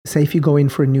say if you go in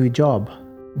for a new job,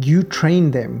 you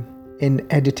train them in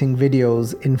editing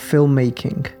videos, in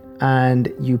filmmaking,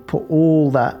 and you put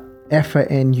all that effort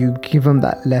in, you give them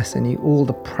that lesson, all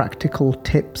the practical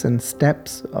tips and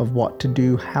steps of what to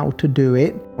do, how to do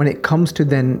it. When it comes to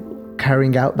then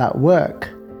carrying out that work,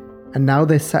 and now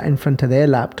they're sat in front of their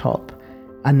laptop,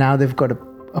 and now they've got to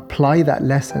apply that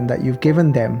lesson that you've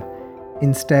given them.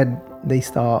 Instead, they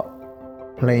start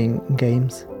playing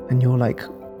games, and you're like,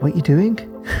 what are you doing?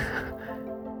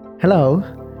 Hello?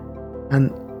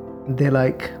 And they're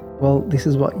like, well, this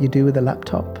is what you do with a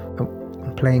laptop.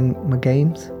 I'm playing my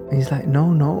games. And he's like,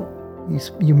 no,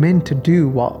 you meant to do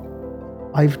what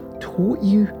I've taught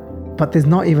you, but there's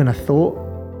not even a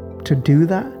thought to do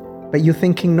that. But you're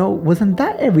thinking, no, wasn't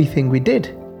that everything we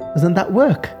did? Wasn't that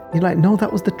work? You're like, no,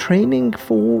 that was the training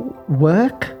for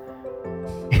work.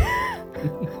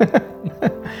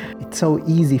 It's so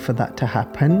easy for that to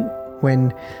happen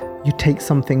when you take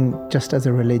something just as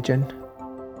a religion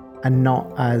and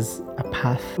not as a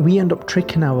path. We end up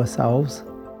tricking ourselves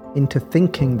into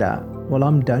thinking that, well,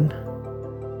 I'm done.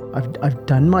 I've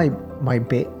done my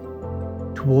bit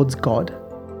towards God,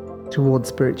 towards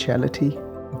spirituality.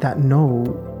 That no,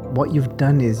 what you've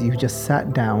done is you've just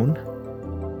sat down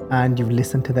and you've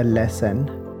listened to the lesson,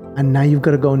 and now you've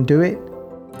got to go and do it.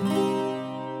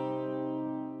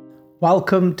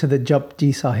 Welcome to the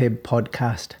Japji Sahib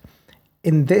podcast.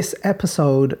 In this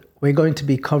episode, we're going to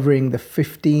be covering the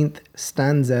 15th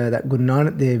stanza that Guru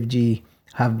Nanak Dev Ji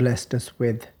have blessed us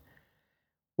with.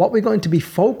 What we're going to be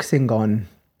focusing on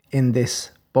in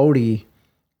this Bodhi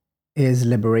is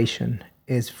liberation,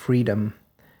 is freedom.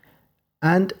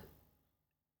 And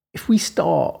if we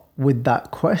start with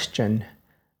that question,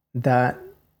 that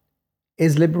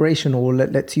is liberation, or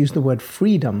let's use the word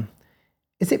freedom,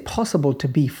 is it possible to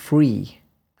be free,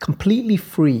 completely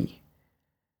free,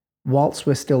 whilst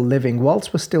we're still living,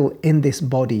 whilst we're still in this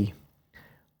body?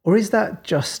 Or is that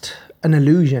just an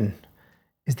illusion?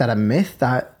 Is that a myth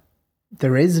that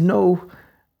there is no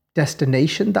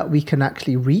destination that we can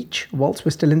actually reach whilst we're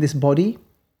still in this body?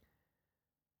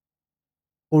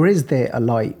 Or is there a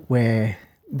light where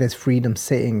there's freedom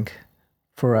sitting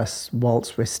for us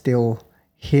whilst we're still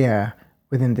here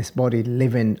within this body,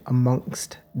 living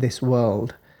amongst this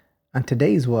world and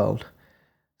today's world?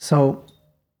 So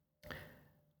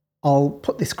I'll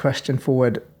put this question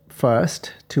forward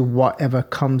first to whatever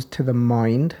comes to the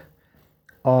mind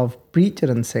of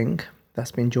Preetcharan Singh,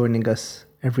 that's been joining us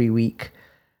every week,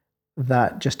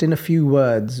 that just in a few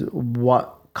words,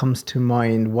 what comes to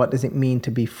mind? What does it mean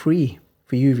to be free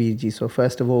for you, Veerji? So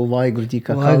first of all, Waheguru Ji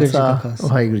Ka Khalsa,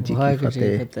 Waheguru Ji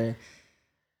Ki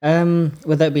Fateh.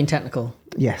 Without being technical.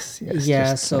 Yes.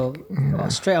 Yeah, so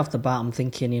straight off the bat, I'm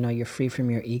thinking, you're free from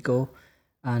your ego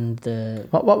and the...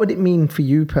 What would it mean for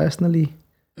you personally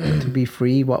to be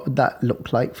free? What would that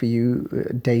look like for you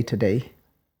day to day?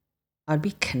 I'd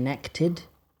be connected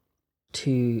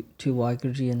to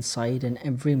Waheguru Ji inside in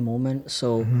every moment.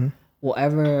 So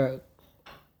whatever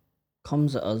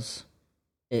comes at us,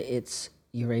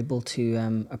 you're able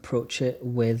to approach it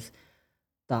with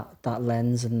that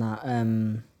lens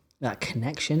and that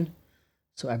connection.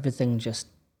 So everything just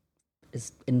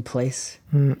is in place.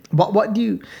 What do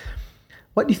you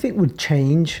think would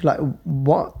change? Like,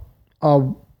 what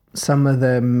are some of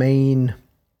the main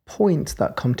points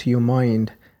that come to your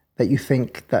mind that you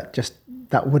think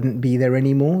that wouldn't be there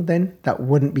anymore then? That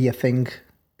wouldn't be a thing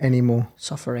anymore?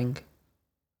 Suffering.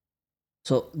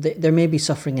 So there may be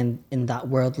suffering in that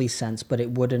worldly sense, but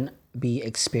it wouldn't be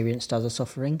experienced as a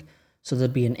suffering. So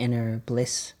there'd be an inner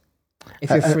bliss.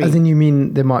 If you're free. As in, you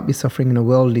mean there might be suffering in a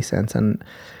worldly sense, and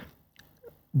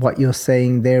what you're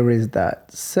saying there is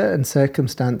that certain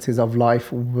circumstances of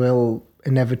life will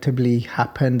inevitably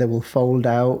happen, they will fold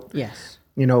out. Yes.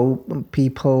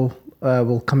 People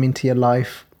will come into your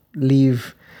life,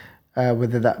 leave,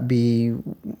 whether that be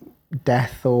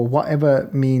death or whatever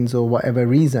means or whatever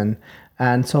reason.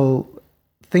 And so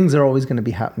things are always going to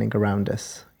be happening around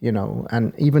us,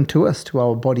 and even to us, to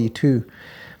our body too.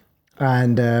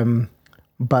 And,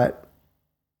 but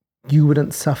you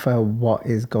wouldn't suffer what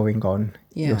is going on,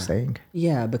 you're saying?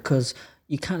 Yeah, because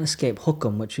you can't escape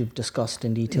hukum, which we've discussed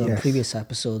in detail in previous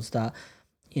episodes, that,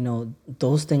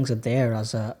 those things are there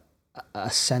as a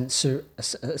sensor.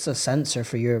 It's a sensor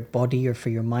for your body or for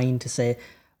your mind to say,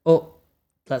 oh,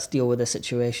 let's deal with this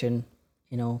situation,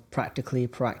 practically,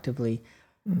 proactively.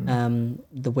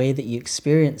 The way that you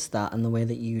experience that and the way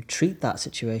that you treat that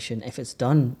situation, if it's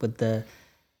done with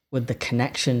the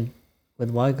connection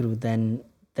with Waheguru,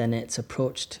 then it's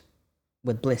approached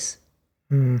with bliss,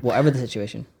 whatever the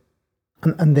situation.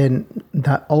 And then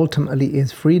that ultimately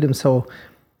is freedom. So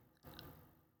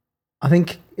I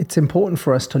think it's important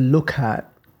for us to look at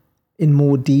in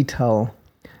more detail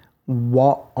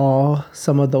what are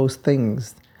some of those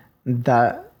things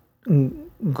that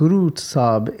Guru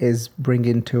Sahib is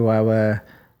bringing to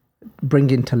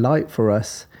light for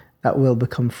us that we'll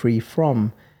become free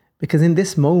from. Because in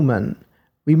this moment,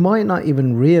 we might not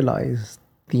even realize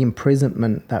the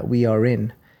imprisonment that we are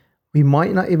in. We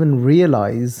might not even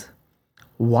realize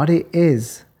what it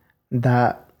is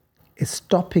that is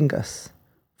stopping us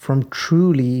from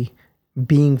truly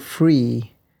being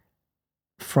free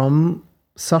from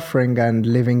suffering and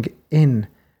living in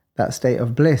that state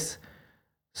of bliss.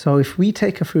 So if we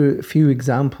take a few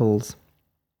examples,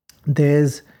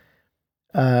 there's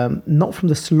not from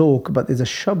the slok, but there's a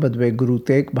shabad where Guru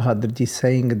Tegh Bahadur Ji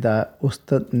saying that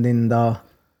Ustat Ninda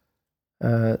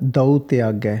Dau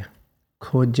Tyage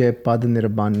Khoje Pad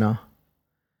Nirbana.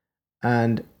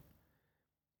 And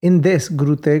in this,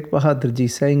 Guru Tegh Bahadur Ji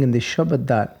saying in this shabad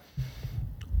that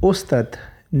Ustat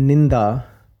Ninda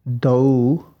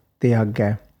Dau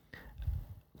Tyage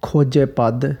Khoje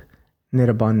Pad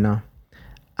Nirbana,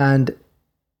 and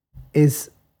is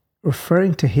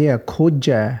referring to here,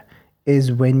 Khoja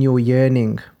is when you're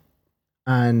yearning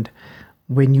and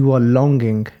when you are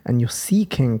longing and you're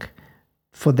seeking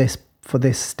for this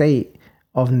state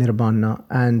of Nirbana.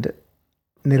 And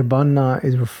Nirbana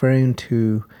is referring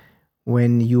to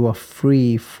when you are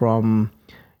free from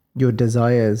your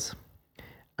desires.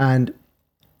 And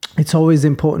it's always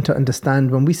important to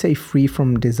understand when we say free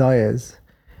from desires,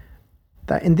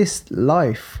 that in this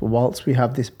life, whilst we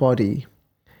have this body,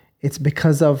 it's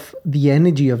because of the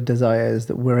energy of desires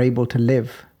that we're able to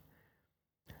live.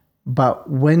 But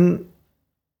when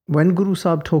Guru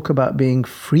Sahib talk about being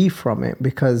free from it,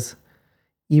 because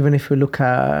even if you look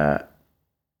at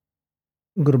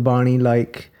Gurbani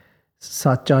like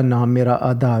Sacha naam mera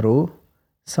adaro,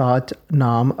 Sach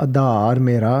naam adar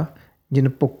mera, jin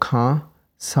pukha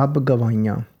sab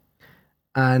gavaiyan.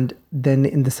 And then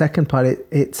in the second part,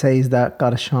 it says that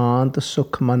Kar shant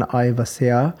sukh man ay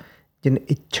vasya, jin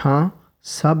ichha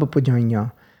sab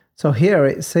pujaiyan. So here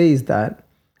it says that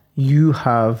you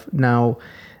have now,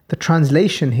 the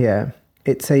translation here,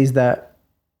 it says that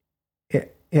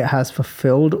it has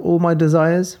fulfilled all my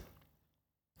desires.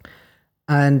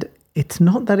 And it's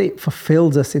not that it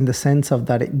fulfills us in the sense of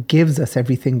that it gives us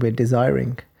everything we're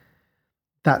desiring.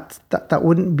 That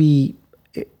wouldn't be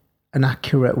an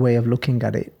accurate way of looking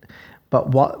at it. But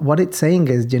what it's saying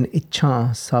is jin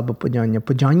ichha sab pujanya.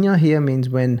 Pujanya here means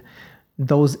when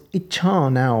those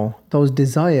ichha now, those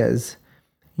desires,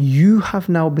 you have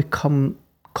now become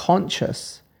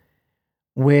conscious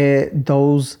where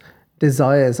those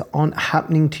desires aren't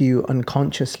happening to you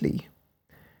unconsciously,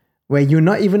 where you're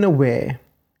not even aware.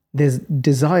 There's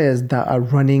desires that are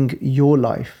running your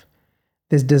life.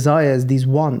 There's desires, these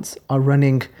wants are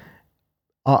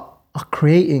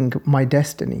creating my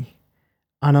destiny,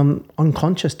 and I'm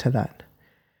unconscious to that.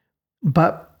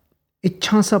 But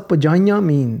ichha sa pujanya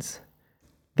means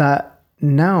that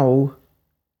now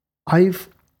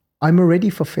I'm already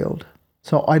fulfilled.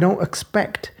 So I don't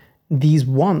expect these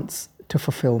wants to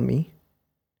fulfill me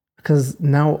because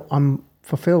now I'm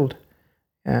fulfilled.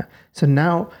 Yeah. So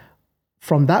now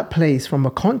from that place, from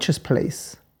a conscious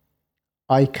place,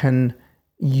 I can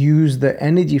use the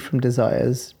energy from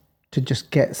desires to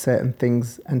just get certain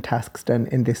things and tasks done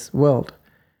in this world.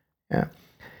 Yeah.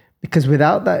 Because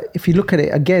without that, if you look at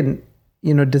it again,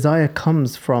 desire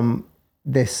comes from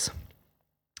this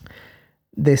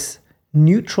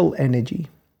neutral energy,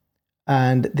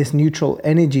 and this neutral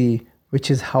energy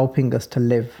which is helping us to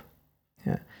live.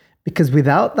 Yeah. Because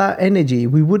without that energy,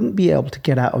 we wouldn't be able to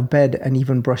get out of bed and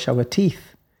even brush our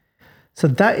teeth. So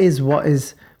that is what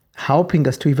is helping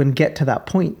us to even get to that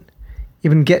point.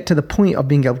 Even get to the point of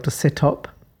being able to sit up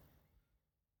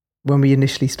when we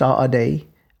initially start our day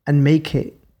and make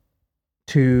it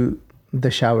to the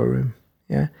shower room.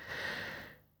 Yeah.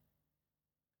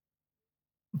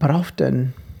 But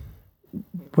often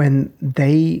when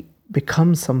they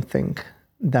become something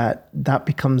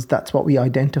that's what we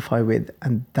identify with,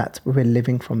 and that's where we're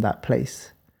living from that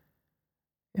place.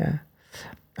 Yeah.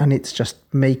 And it's just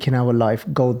making our life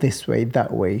go this way,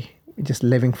 that way, just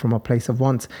living from a place of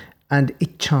wants. And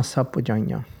ichha sab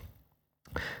pujaiyan.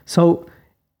 So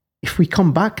if we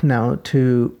come back now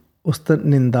to Ustat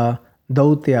Ninda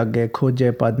Dau Tyage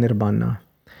Khoje Pad Nirbana,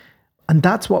 and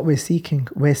that's what we're seeking.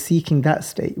 We're seeking that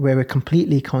state where we're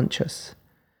completely conscious.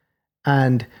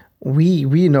 And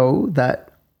we know that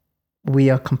we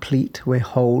are complete, we're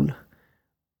whole.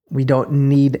 We don't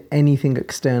need anything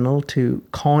external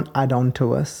can't add on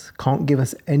to us, can't give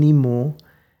us any more.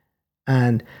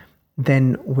 And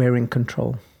then we're in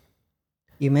control.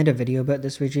 You made a video about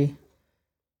this, Vijay.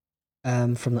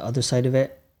 from the other side of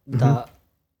it, that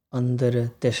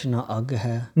under Dishna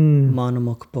Agha Mm.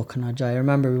 Manamuk Bukanaja. I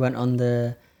remember we went on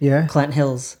the Yeah. Clent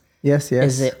Hills. Yes. Yes.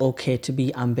 Is it okay to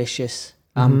be ambitious?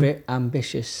 Ambitious.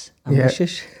 Ambitious.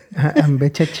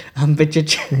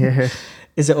 Ambitious. Yeah.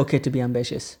 Is it okay to be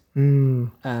ambitious?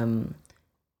 Mm.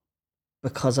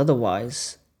 Because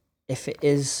otherwise, if it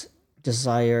is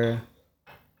desire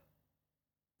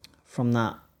from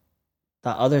that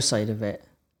other side of it,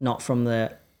 not from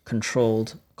the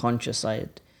controlled conscious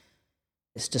side,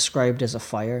 it's described as a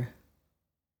fire.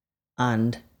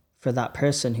 And for that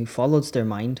person who follows their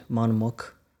mind,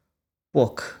 manamuk,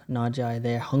 buk, najai,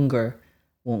 their hunger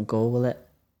won't go, will it?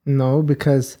 No,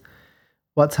 because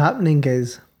what's happening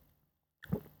is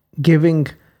giving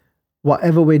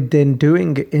whatever we're then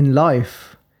doing in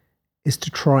life is to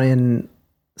try and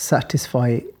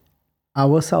satisfy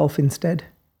ourselves instead.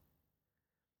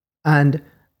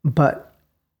 But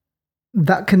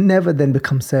that can never then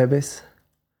become service.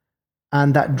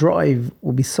 And that drive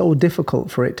will be so difficult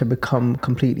for it to become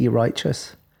completely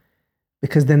righteous.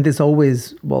 Because then there's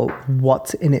always, well,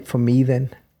 what's in it for me then?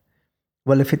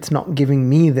 Well, if it's not giving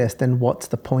me this, then what's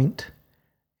the point?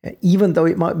 Even though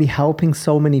it might be helping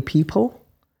so many people,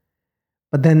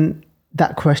 but then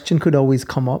that question could always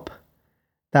come up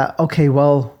that, okay,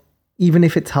 well, even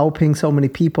if it's helping so many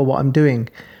people, what I'm doing,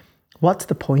 what's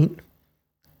the point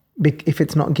if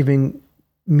it's not giving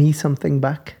me something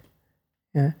back?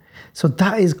 Yeah. So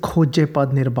that is koje pad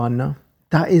nirbana.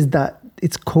 That is that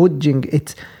it's kojing,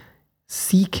 it's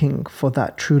seeking for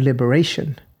that true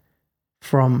liberation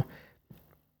from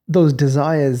those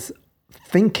desires,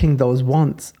 thinking those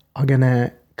wants are going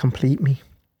to complete me.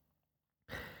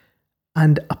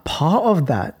 And a part of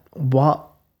that, what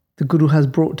the Guru has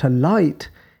brought to light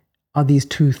are these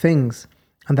two things.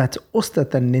 And that's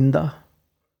ustat and ninda.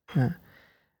 Yeah.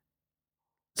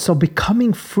 So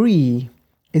becoming free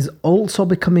is also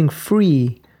becoming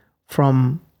free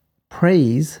from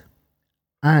praise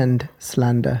and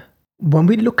slander. When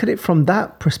we look at it from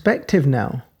that perspective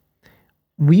now,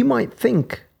 we might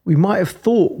have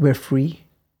thought we're free.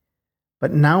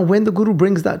 But now when the Guru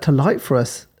brings that to light for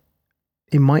us,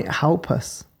 it might help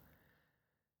us.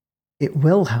 It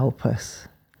will help us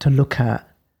to look at,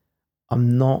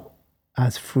 I'm not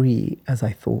as free as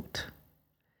I thought.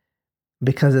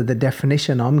 Because of the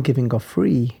definition I'm giving of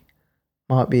free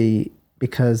might be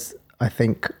because I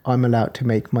think I'm allowed to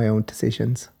make my own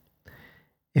decisions.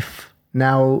 If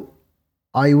now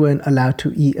I weren't allowed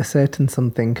to eat a certain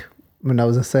something when I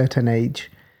was a certain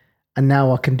age, and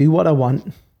now I can do what I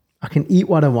want, I can eat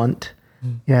what I want.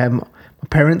 Yeah, my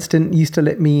parents didn't used to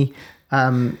let me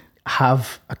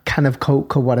have a can of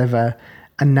Coke or whatever,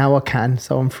 and now I can,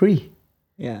 so I'm free.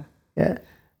 Yeah. Yeah.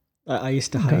 I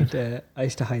used to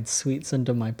hide sweets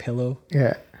under my pillow.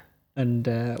 Yeah. And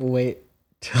wait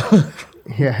till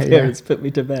parents put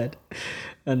me to bed,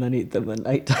 and then eat them at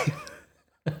night time.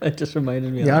 It just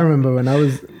reminded me of that. I remember when I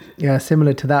was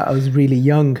similar to that. I was really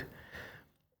young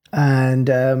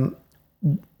and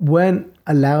weren't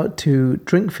allowed to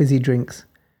drink fizzy drinks,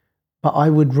 but I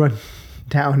would run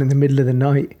down in the middle of the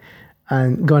night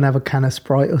and go and have a can of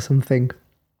Sprite or something,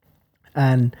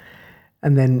 and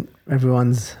then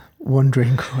everyone's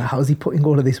wondering, how's he putting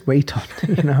all of this weight on?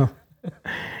 You know,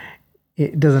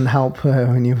 it doesn't help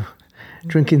when you're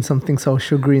drinking something so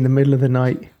sugary in the middle of the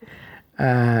night.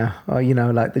 Or, you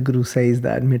know, like the Guru says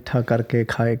that mitha karke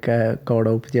khayeka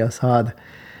gauda upja sad,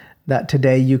 that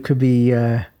today you could be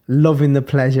loving the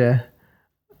pleasure,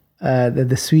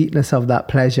 the sweetness of that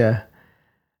pleasure,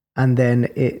 and then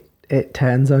it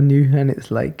turns on you, and it's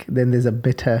like then there's a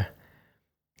bitter,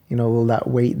 you know, all that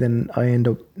weight then I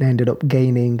ended up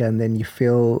gaining, and then you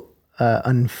feel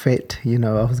unfit. You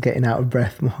know, I was getting out of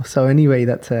breath more. So anyway,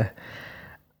 it's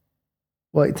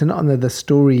not another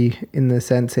story in the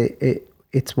sense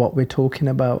it's what we're talking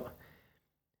about.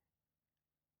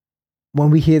 When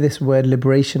we hear this word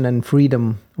liberation and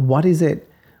freedom, what is it?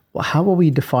 How are we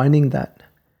defining that?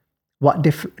 What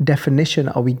definition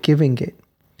are we giving it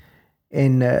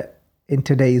in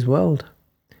today's world?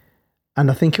 And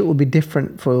I think it will be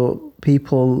different for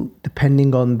people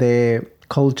depending on their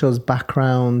cultures,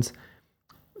 backgrounds,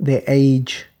 their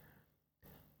age.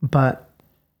 But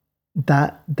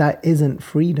that isn't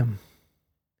freedom.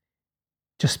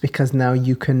 Just because now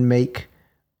you can make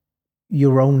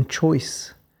your own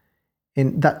choice.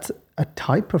 And that's a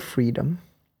type of freedom.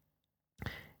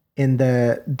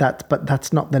 But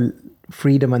that's not the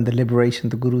freedom and the liberation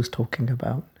the Guru's talking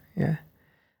about. Yeah.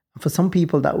 For some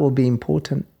people that will be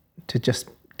important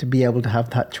to be able to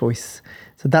have that choice.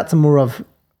 So that's more of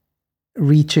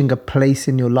reaching a place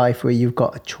in your life where you've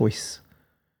got a choice.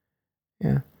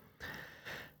 Yeah.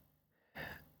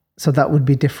 So that would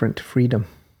be different, freedom.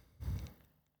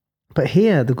 But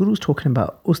here, the Guru's talking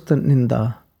about ustan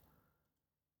ninda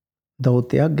do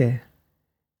tyage.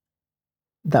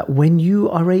 That when you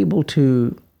are able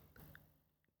to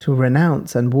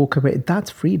renounce and walk away, that's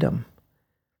freedom.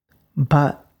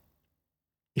 But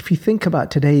if you think about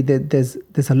today, there's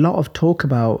a lot of talk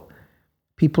about,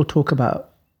 people talk about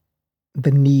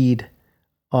the need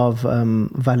of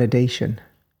validation.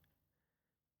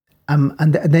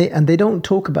 And they don't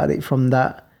talk about it from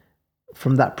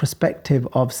that perspective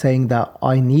of saying that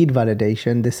I need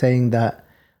validation. They're saying that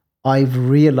I've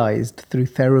realized through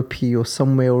therapy or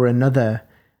some way or another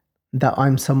that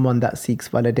I'm someone that seeks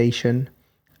validation.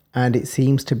 And it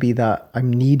seems to be that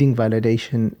I'm needing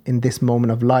validation in this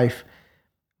moment of life.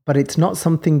 But it's not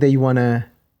something they want to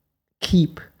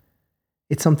keep.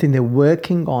 It's something they're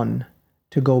working on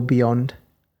to go beyond.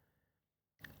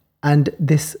 And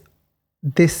this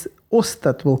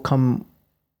ustat will come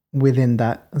within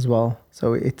that as well.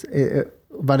 So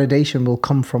validation will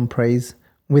come from praise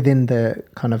within the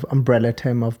kind of umbrella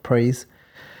term of praise.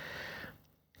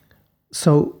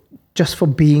 So just for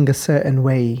being a certain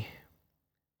way,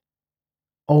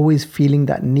 always feeling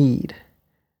that need,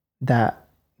 that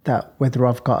whether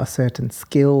I've got a certain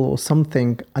skill or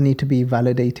something, I need to be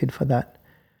validated for that.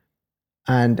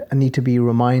 And I need to be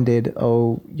reminded,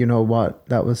 oh, you know what,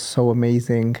 that was so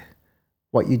amazing,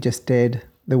 what you just did,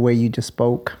 the way you just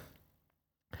spoke.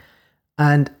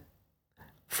 And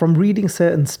from reading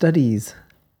certain studies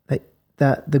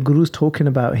that the Guru's talking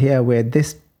about here, where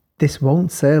this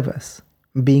won't serve us,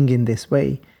 being in this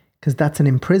way, because that's an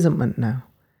imprisonment now.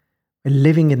 We're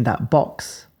living in that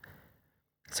box.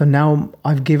 So now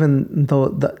I've given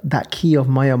that key of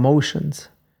my emotions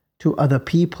to other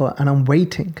people, and I'm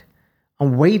waiting.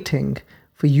 I'm waiting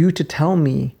for you to tell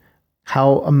me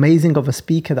how amazing of a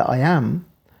speaker that I am,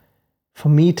 for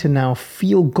me to now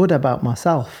feel good about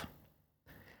myself.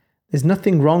 There's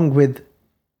nothing wrong with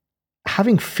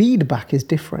having feedback, is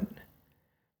different.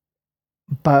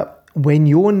 But when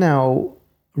you're now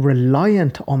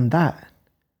reliant on that,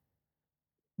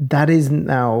 that is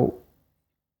now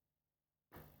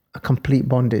a complete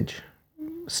bondage,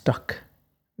 stuck,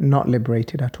 not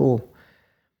liberated at all.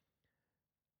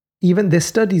 Even there's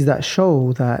studies that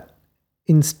show that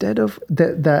instead of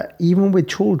that even with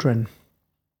children,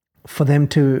 for them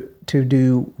to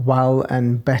do well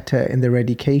and better in their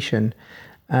education,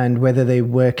 and whether they're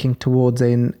working towards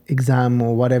an exam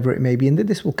or whatever it may be, and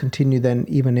this will continue then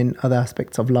even in other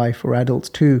aspects of life for adults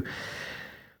too,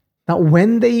 that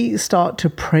when they start to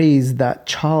praise that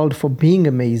child for being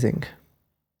amazing,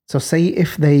 so say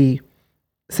if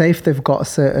they've got a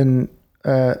certain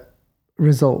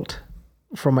result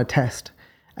from a test,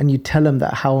 and you tell them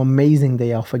that how amazing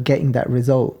they are for getting that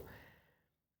result,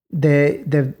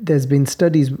 there's been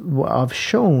studies have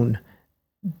shown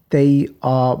they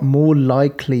are more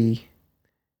likely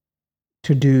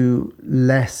to do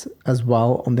less as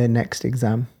well on their next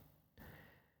exam,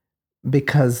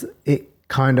 because it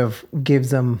kind of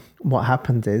gives them, what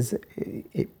happens is,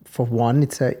 for one,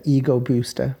 it's an ego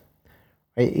booster.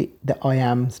 Right? The I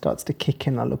am starts to kick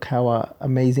in. Look how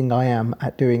amazing I am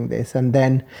at doing this. And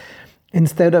then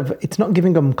instead of, it's not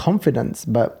giving them confidence,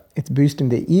 but it's boosting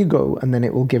their ego, and then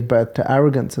it will give birth to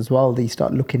arrogance as well. They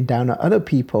start looking down at other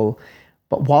people.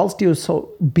 But whilst you're so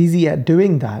busy at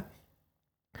doing that,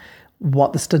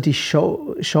 what the studies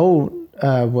show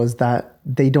was that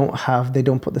they don't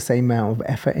put the same amount of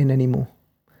effort in anymore.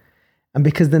 And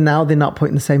because they're not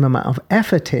putting the same amount of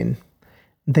effort in,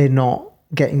 they're not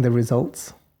getting the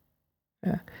results.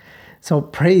 Yeah. So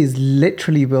praise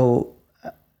literally will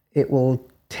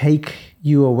take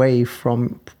you away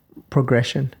from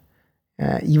progression.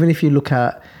 Even if you look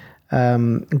at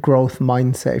growth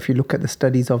mindset, if you look at the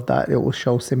studies of that, it will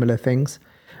show similar things.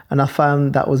 And I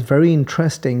found that was very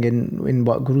interesting in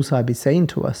what Guru Sahib is saying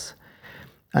to us.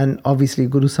 And obviously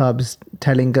Guru Sahib is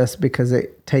telling us because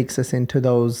it takes us into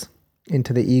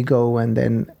the ego and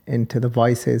then into the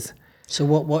vices. So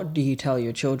what do you tell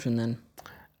your children then?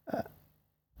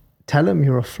 Tell them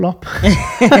you're a flop.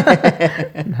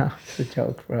 No, it's a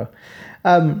joke, bro.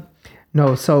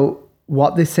 No, so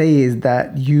what they say is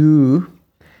that you,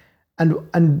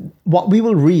 and what we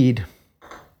will read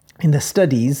in the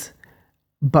studies,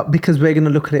 but because we're going to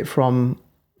look at it from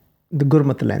the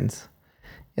Gurmat lens.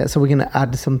 Yeah, so we're going to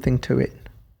add something to it,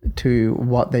 to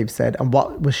what they've said. And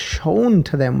what was shown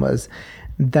to them was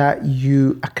that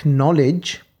you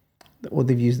acknowledge, or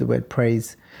they've used the word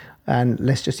praise, and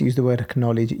let's just use the word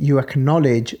acknowledge. You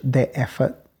acknowledge their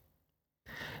effort.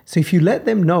 So if you let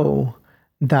them know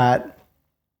that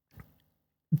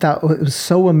it was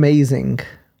so amazing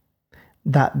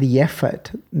that the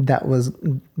effort that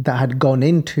had gone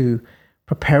into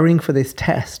preparing for this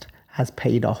test has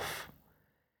paid off.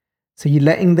 So you're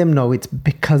letting them know it's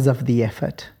because of the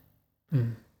effort.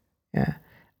 Yeah.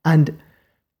 And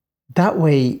that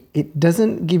way it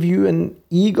doesn't give you an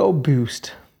ego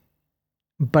boost,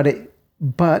 but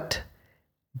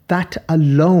that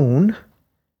alone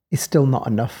is still not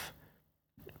enough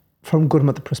from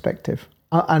Gurmat perspective.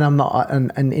 And I'm not,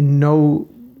 and in no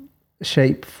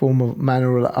shape, form, or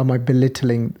manner am I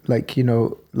belittling, like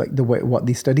the way what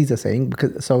these studies are saying,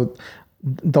 because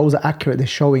those are accurate. They're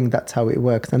showing that's how it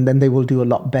works, and then they will do a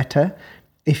lot better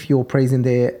if you're praising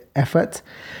their efforts.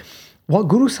 What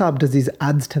Guru Sahib does is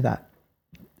adds to that,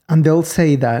 and they'll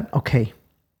say that, okay,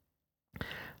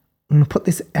 I'm going to put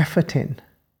this effort in,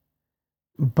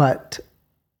 but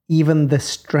even the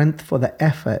strength for the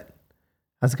effort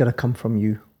has got to come from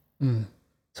you.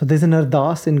 So there's an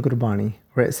ardas in Gurbani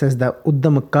where it says that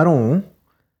Uddam karon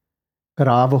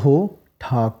karavaho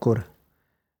thakur.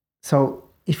 So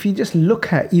if you just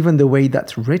look at even the way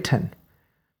that's written,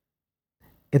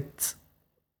 it's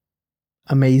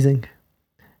amazing.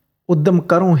 Uddam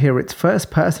karon here, it's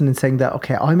first person in saying that,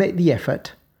 okay, I make the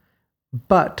effort,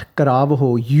 but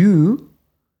karavaho, you,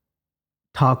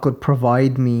 thakur,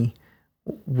 provide me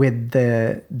with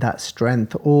that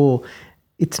strength. Or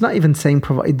it's not even saying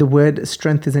provide, the word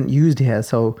strength isn't used here.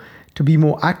 So to be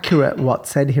more accurate, what's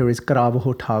said here is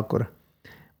karavaho thakur.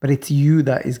 But it's you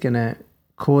that is going to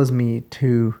cause me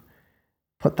to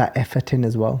put that effort in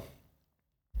as well.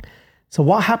 So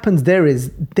what happens there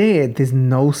is there's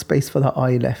no space for the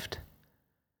I left.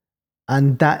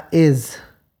 And that is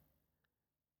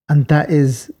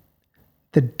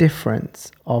the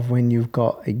difference of when you've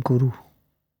got a guru.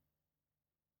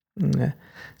 Yeah.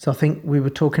 So I think we were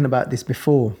talking about this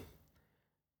before,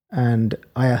 and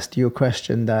I asked you a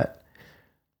question that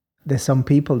there's some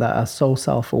people that are so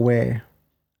self-aware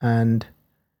and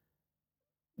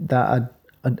that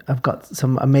have got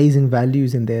some amazing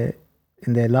values in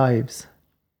their lives,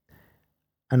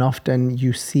 and often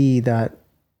you see that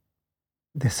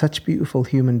they're such beautiful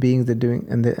human beings they're doing,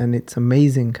 and it's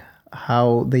amazing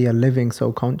how they are living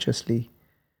so consciously.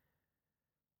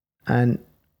 And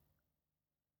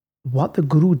what the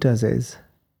Guru does is,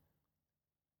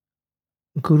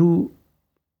 Guru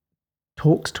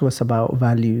talks to us about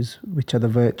values, which are the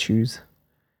virtues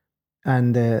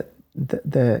and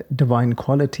the divine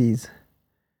qualities.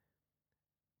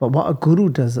 But what a Guru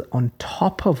does on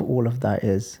top of all of that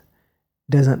is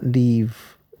doesn't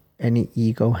leave any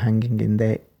ego hanging in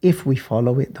there if we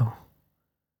follow it, though.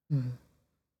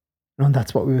 And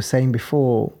that's what we were saying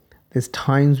before. There's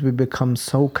times we become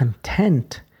so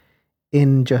content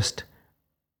in just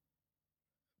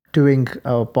doing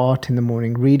our part in the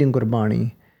morning, reading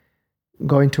Gurbani,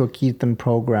 going to a Kirtan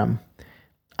program.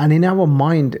 And in our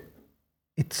mind,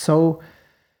 it's so...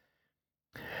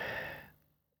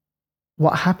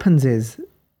 What happens is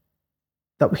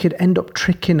that we could end up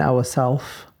tricking ourselves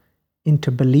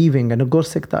into believing. And a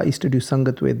Gursik that I used to do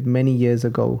Sangat with many years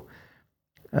ago,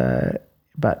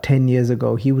 about 10 years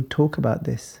ago, he would talk about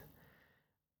this.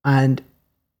 And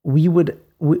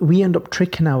we end up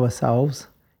tricking ourselves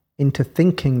into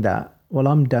thinking that, well,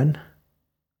 I'm done.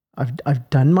 I've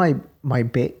done my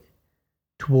bit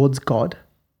towards God,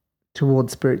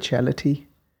 towards spirituality.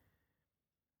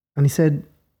 And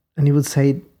he would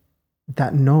say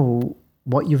that, no,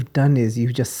 what you've done is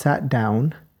you've just sat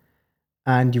down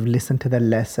and you've listened to the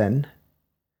lesson,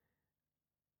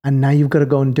 and now you've got to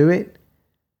go and do it.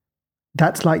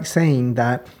 That's like saying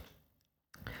that,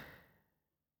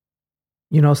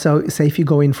 so say if you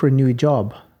go in for a new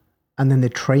job and then they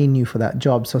train you for that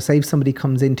job. So say if somebody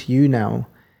comes into you now,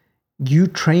 you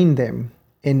train them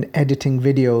in editing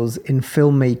videos, in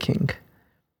filmmaking,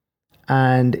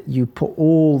 and you put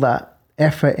all that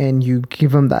effort in, you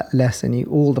give them that lesson,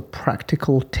 all the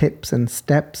practical tips and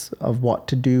steps of what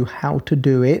to do, how to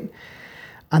do it.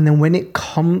 And then when it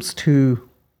comes to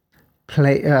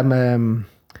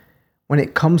when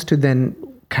it comes to then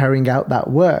carrying out that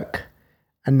work,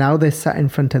 and now they're sat in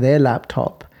front of their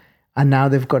laptop, and now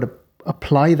they've got to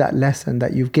apply that lesson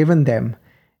that you've given them.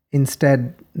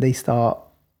 Instead, they start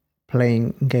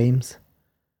playing games,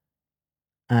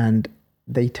 and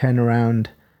they turn around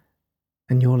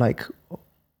and you're like,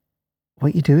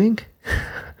 what are you doing?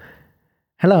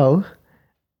 Hello?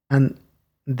 And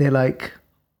they're like,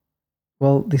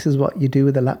 well, this is what you do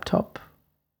with a laptop.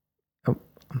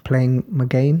 I'm playing my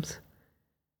games.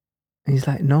 And he's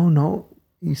like, no,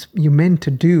 you're meant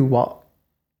to do what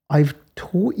I've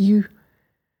taught you.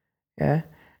 Yeah.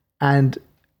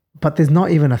 But there's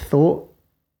not even a thought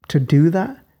to do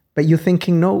that. But you're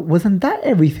thinking, no, wasn't that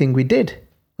everything we did?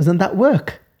 Wasn't that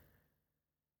work?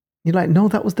 You're like, no,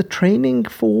 that was the training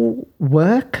for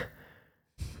work.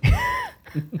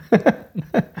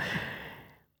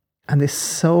 And there's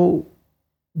such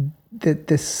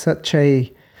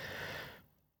a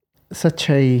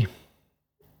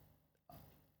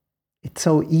it's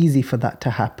so easy for that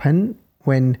to happen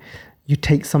when you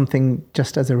take something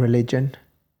just as a religion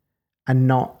and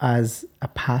not as a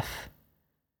path,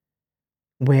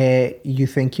 where you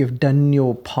think you've done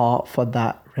your part for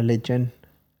that religion.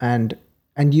 And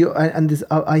this,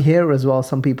 I hear as well,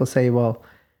 some people say, well,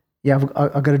 yeah,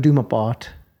 I've got to do my part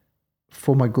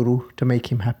for my guru to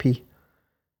make him happy.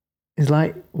 It's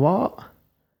like, what?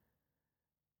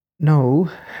 No.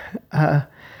 I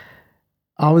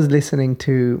was listening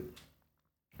to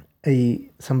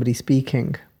somebody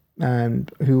speaking,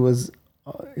 and who was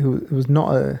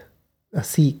not a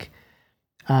Sikh,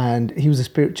 and he was a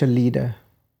spiritual leader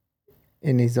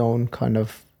in his own kind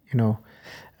of,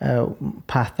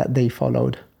 path that they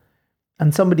followed.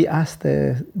 And somebody asked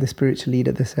the spiritual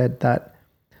leader, they said that,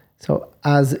 so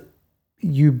as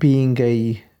you being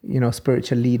a,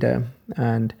 spiritual leader,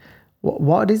 and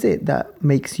what is it that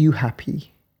makes you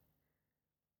happy?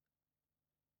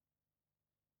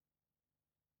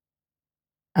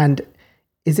 And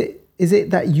is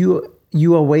it that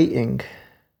you are waiting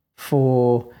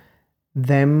for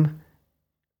them?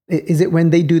 Is it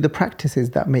when they do the practices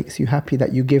that makes you happy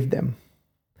that you give them?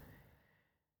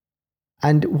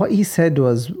 And what he said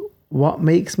was, what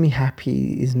makes me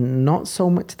happy is not so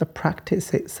much the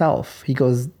practice itself. He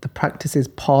goes, the practice is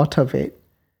part of it.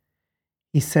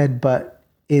 He said, but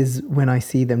is when I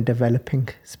see them developing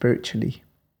spiritually.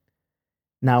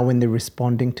 Now when they're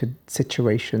responding to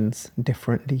situations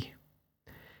differently.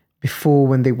 Before,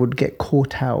 when they would get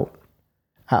caught out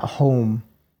at home,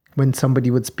 when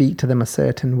somebody would speak to them a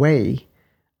certain way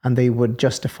and they would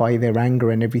justify their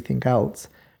anger and everything else.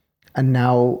 And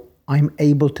now I'm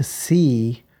able to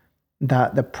see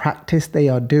that the practice they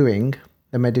are doing,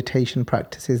 the meditation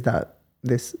practices that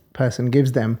this person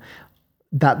gives them,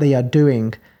 that they are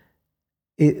doing,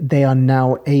 they are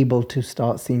now able to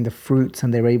start seeing the fruits,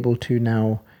 and they're able to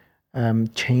now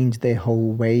change their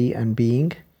whole way and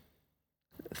being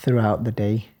throughout the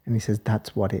day. And he says,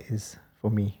 that's what it is for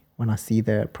me when I see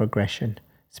the progression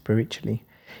spiritually.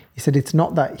 He said, it's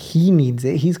not that he needs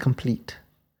it, he's complete.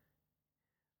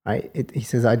 Right? He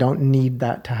says, I don't need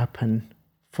that to happen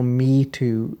for me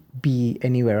to be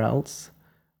anywhere else.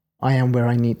 I am where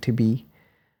I need to be.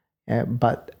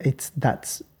 But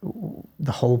that's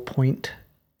the whole point,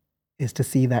 is to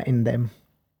see that in them.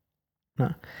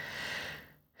 And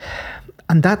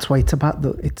that's why it's about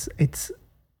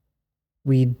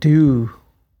we do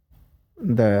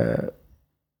the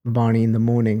Bani in the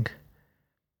morning,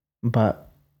 but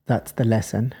that's the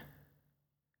lesson.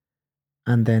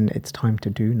 And then it's time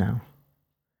to do now.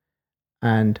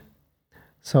 And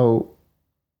so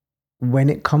when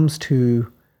it comes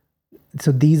to,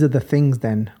 so these are the things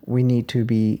then we need to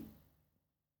be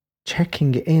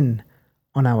checking in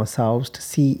on ourselves to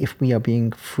see if we are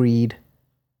being freed,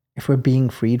 if we're being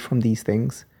freed from these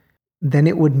things. Then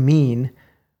it would mean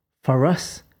for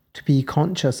us to be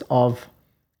conscious of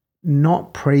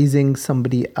not praising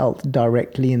somebody else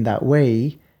directly in that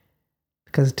way,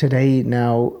 because today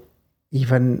now,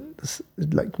 even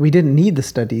like, we didn't need the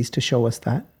studies to show us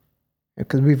that,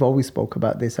 because we've always spoke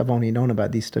about this. I've only known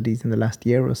about these studies in the last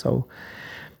year or so.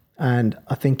 And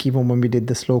I think even when we did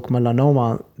the Slok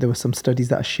Melanoma, there were some studies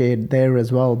that are shared there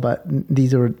as well, but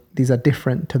these are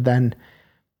different to then.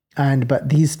 But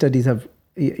these studies have,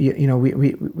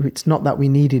 it's not that we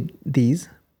needed these,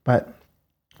 but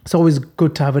it's always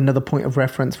good to have another point of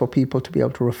reference for people to be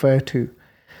able to refer to.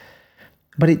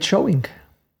 But it's showing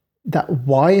that,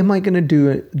 why am I going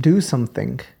to do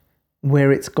something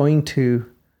where it's going to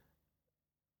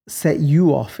set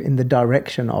you off in the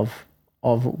direction of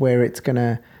where it's going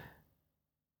to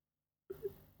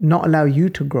not allow you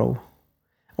to grow?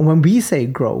 And when we say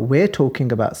grow, we're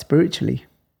talking about spiritually.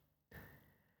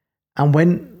 And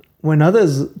when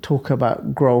others talk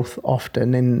about growth,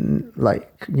 often in,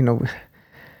 like,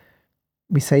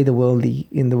 we say in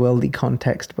the worldly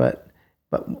context, but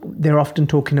they're often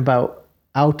talking about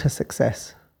outer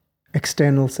success,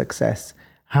 external success,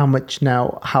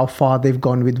 how far they've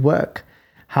gone with work,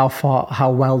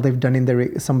 how well they've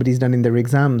done somebody's done in their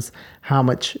exams, how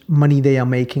much money they are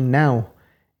making now.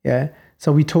 Yeah.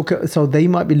 So so they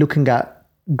might be looking at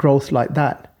growth like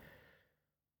that.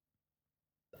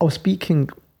 I was speaking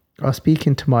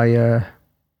to my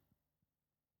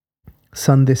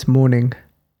son this morning,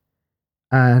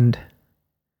 and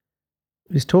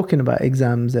he was talking about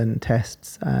exams and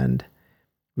tests, and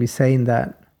we're saying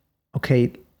that,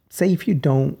 okay, say if you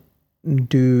don't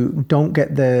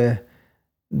get the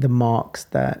marks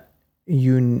that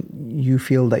you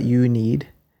feel that you need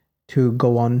to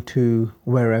go on to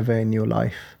wherever in your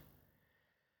life.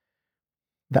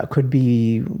 That could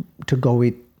be to go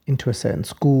into a certain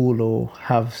school or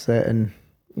have certain,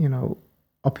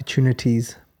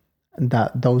 opportunities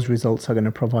that those results are going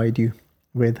to provide you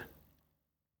with.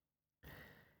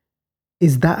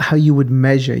 Is that how you would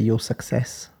measure your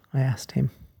success? I asked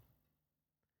him.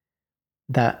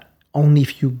 That only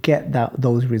if you get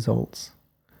those results,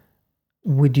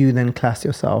 would you then class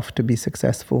yourself to be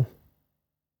successful?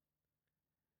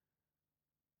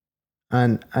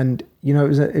 And it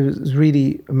was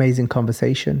really amazing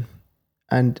conversation.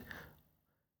 And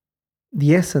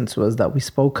the essence was that we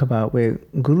spoke about where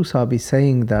Guru Sahib is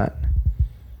saying that,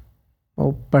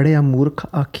 padya murkh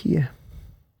akhiye,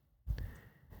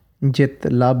 jit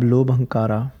lab lobh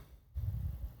hankara,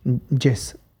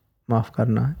 jis lab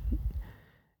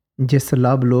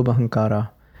lobh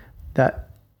hankara, that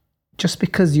just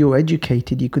because you're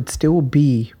educated, you could still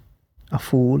be a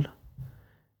fool,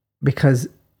 because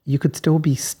you could still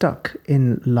be stuck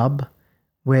in lab,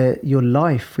 where your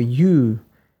life for you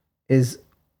is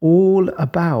all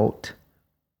about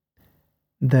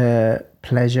the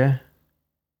pleasure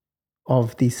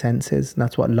of these senses. And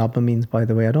that's what labha means, by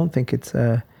the way. I don't think it's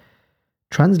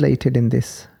translated in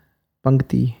this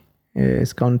pankti.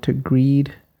 It's gone to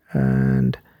greed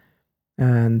and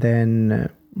then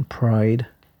pride,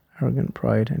 arrogant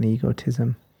pride and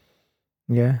egotism.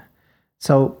 Yeah.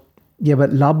 So, yeah,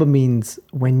 but labha means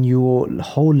when your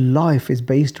whole life is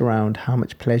based around how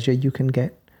much pleasure you can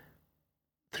get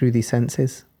through these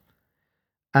senses.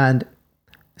 And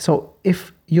so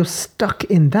if you're stuck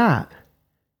in that,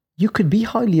 you could be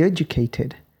highly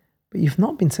educated, but you've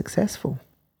not been successful.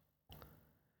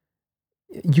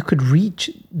 You could reach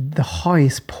the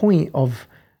highest point of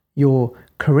your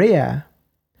career,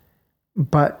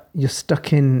 but you're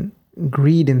stuck in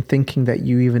greed and thinking that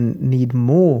you even need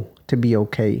more to be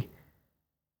okay.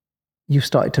 You've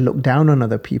started to look down on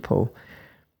other people.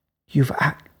 You've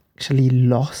actually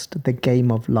lost the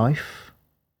game of life.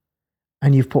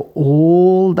 And you've put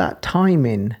all that time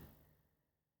in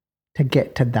to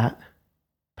get to that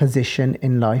position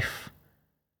in life.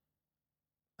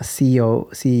 A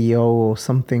CEO or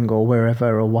something, or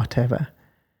wherever or whatever.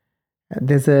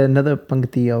 There's another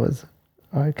pankti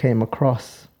I came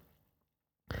across.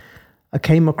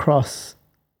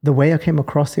 The way I came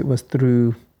across it was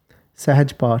through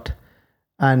Sahaj Path.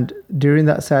 And during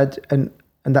that Sahaj, and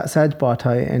that Sahaj Path,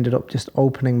 I ended up just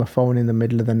opening my phone in the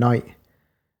middle of the night.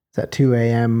 It's at 2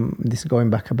 a.m. This is going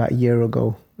back about a year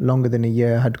ago, longer than a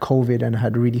year. I had COVID and I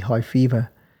had really high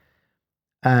fever.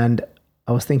 And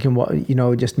I was thinking,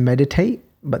 just meditate.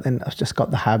 But then I've just got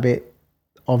the habit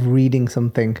of reading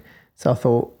something. So I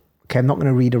thought, okay, I'm not going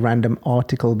to read a random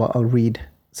article, but I'll read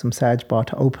some Sahaj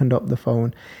Path. I opened up the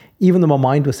phone, even though my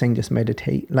mind was saying just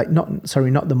meditate. Not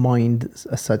the mind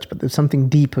as such, but there's something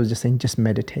deeper was just saying just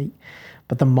meditate.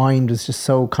 But the mind was just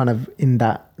so kind of in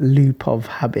that loop of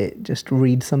habit, just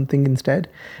read something instead.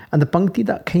 And the pankti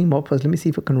that came up was, let me see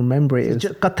if I can remember it. It was,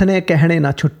 "Kathane kehne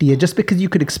na chutti hai." Just because you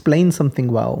could explain something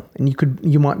well, and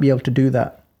you might be able to do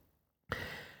that.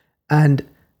 And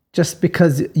just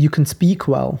because you can speak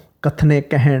well, "Kathane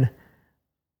kehne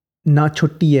na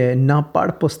chutti hai, na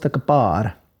pad pustak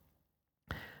par."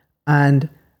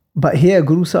 But here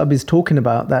Guru Sahib is talking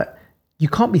about that you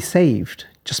can't be saved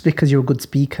just because you're a good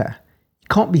speaker. You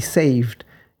can't be saved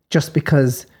just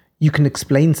because you can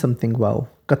explain something well.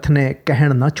 Kathne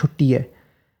kehna na chutti hai,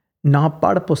 na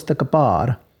pad pustak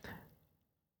par.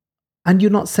 And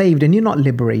you're not saved and you're not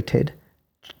liberated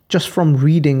just from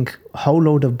reading a whole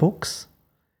load of books.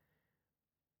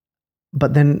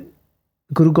 But then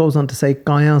Guru goes on to say,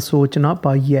 "Kaya soch na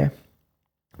paiye,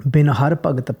 bin har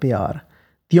bhagat pyar."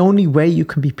 The only way you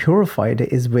can be purified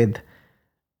is with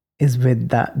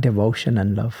that devotion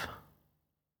and love.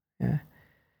 Yeah.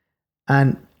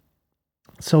 And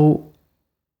so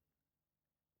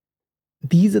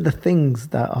these are the things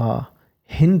that are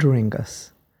hindering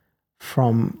us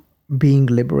from being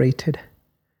liberated,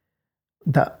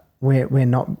 that we're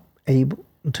not able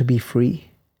to be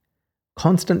free.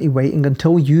 Constantly waiting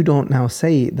until you don't now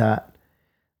say that.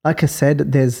 Like I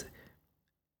said, there's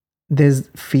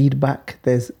feedback,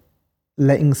 there's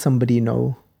letting somebody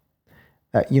know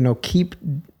that,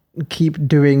 keep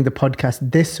doing the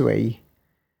podcast this way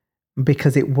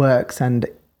because it works and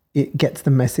it gets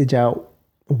the message out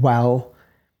well.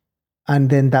 And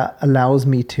then that allows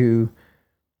me to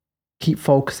keep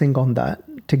focusing on that,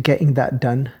 to getting that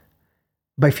done.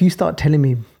 But if you start telling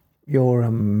me you're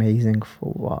amazing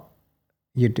for what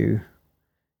you do,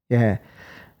 yeah,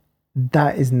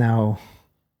 that is now,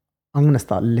 I'm going to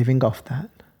start living off that.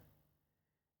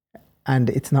 And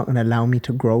it's not going to allow me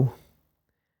to grow.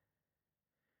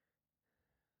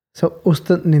 So,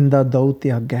 ustat ninda do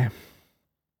tyage.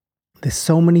 There's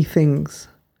so many things.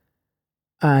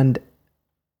 And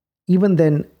even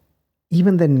then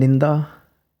ninda,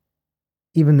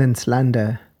 even then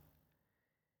slander,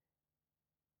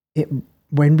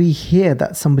 when we hear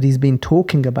that somebody's been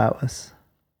talking about us,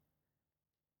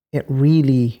 it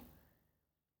really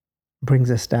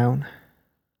brings us down.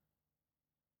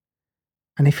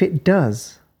 And if it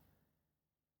does,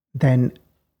 then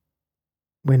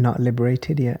we're not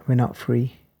liberated yet. We're not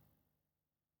free.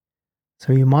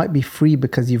 So you might be free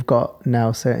because you've got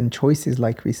now certain choices,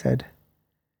 like we said.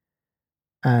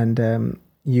 And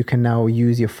you can now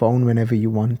use your phone whenever you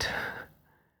want.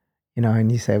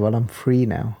 And you say, well, I'm free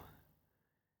now.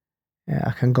 Yeah,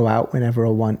 I can go out whenever I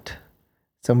want.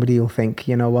 Somebody will think,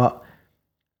 you know what?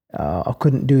 I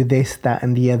couldn't do this, that,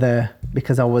 and the other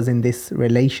because I was in this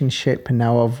relationship, and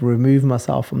now I've removed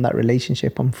myself from that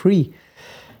relationship. I'm free.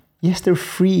 Yes, they're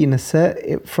free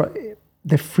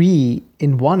they're free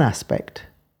in one aspect,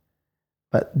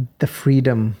 but this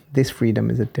freedom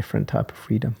is a different type of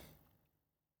freedom.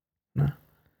 No?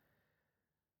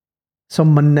 So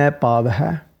Manai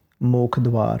Paaveh mokh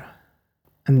dwar.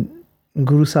 And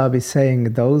Guru Sahib is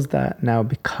saying those that now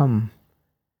become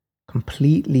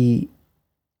completely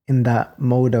in that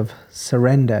mode of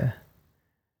surrender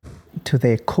to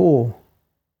their core,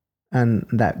 and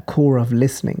that core of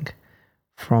listening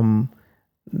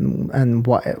and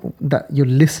what that you're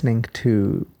listening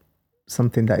to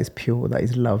something that is pure, that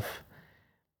is love.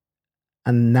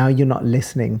 And now you're not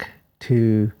listening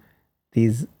to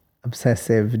these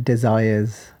obsessive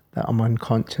desires that I'm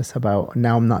unconscious about.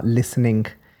 Now I'm not listening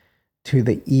to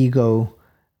the ego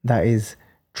that is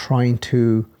trying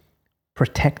to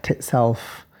protect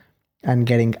itself and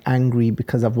getting angry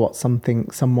because of what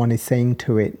someone is saying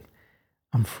to it.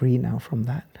 I'm free now from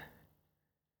that.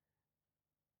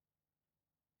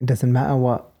 It doesn't matter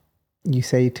what you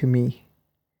say to me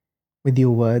with your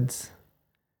words.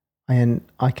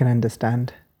 I can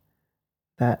understand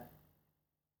that,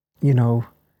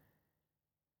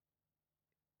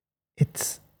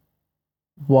 it's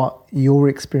what you're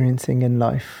experiencing in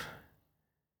life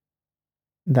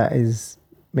that is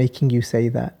making you say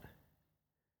that.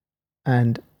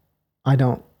 And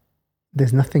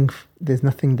there's nothing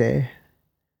there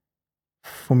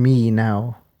for me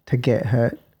now to get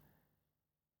hurt.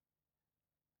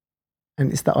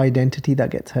 And it's the identity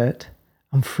that gets hurt.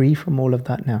 I'm free from all of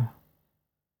that now.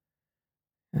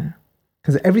 Yeah.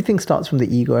 Because everything starts from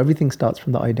the ego, everything starts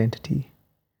from the identity.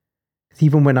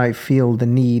 Even when I feel the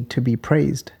need to be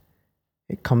praised,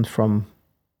 it comes from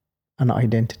an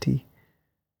identity.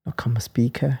 I'm a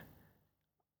speaker.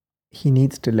 He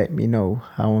needs to let me know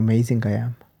how amazing I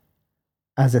am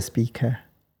as a speaker.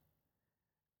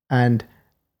 And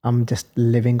I'm just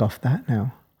living off that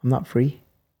now. I'm not free.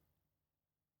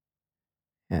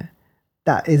 Yeah.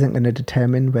 That isn't going to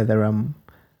determine whether I'm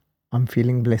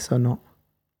feeling bliss or not.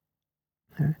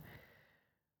 Yeah.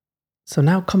 So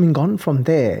now coming on from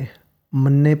there,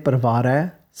 Manai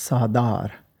Paaveh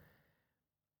sadar.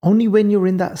 Only when you're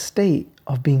in that state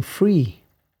of being free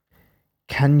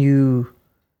can you,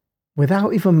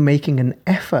 without even making an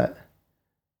effort,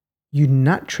 you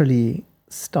naturally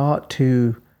start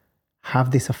to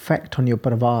have this effect on your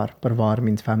parivar. Parivar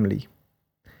means family.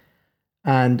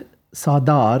 And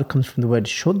sadar comes from the word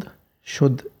shud.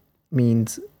 Shud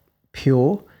means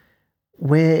pure,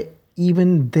 where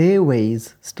even their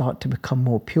ways start to become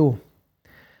more pure.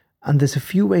 And there's a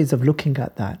few ways of looking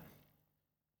at that.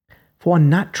 For one,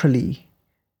 naturally,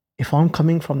 if I'm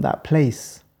coming from that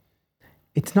place,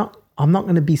 I'm not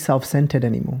going to be self-centered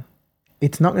anymore.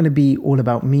 It's not going to be all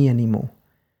about me anymore.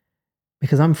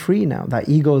 Because I'm free now. That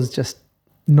ego is just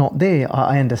not there.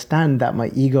 I understand that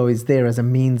my ego is there as a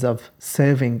means of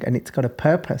serving, and it's got a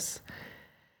purpose.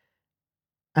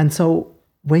 And so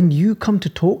when you come to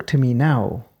talk to me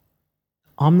now,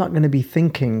 I'm not going to be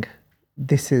thinking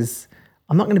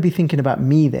I'm not going to be thinking about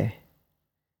me there.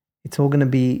 It's all going to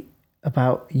be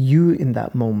about you in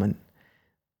that moment.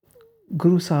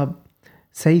 Guru Sahib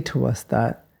say to us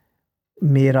that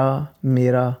mera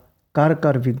kar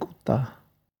viguta.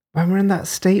 When we're in that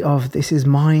state of this is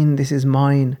mine,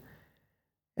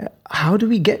 how do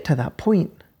we get to that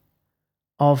point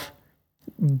of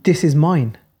this is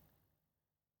mine?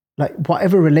 Like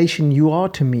whatever relation you are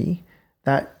to me,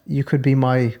 that you could be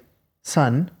my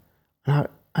son,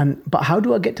 but how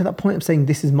do I get to that point of saying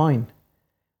this is mine?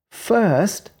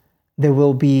 First, there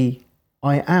will be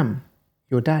I am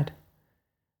your dad,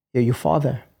 you're your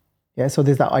father. Yeah, so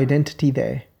there's that identity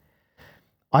there.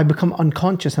 I become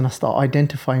unconscious and I start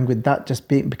identifying with that just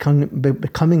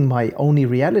becoming my only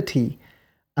reality.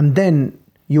 And then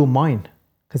you're mine.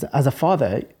 Because as a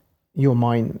father, you're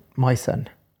my son.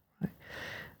 Right?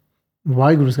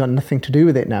 Waheguru's got nothing to do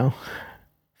with it now.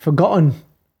 Forgotten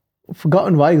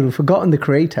Waheguru, forgotten the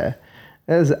creator.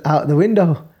 It was out the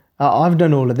window. I've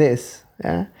done all of this.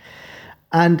 Yeah.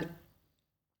 And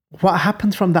what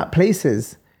happens from that place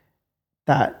is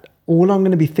that all I'm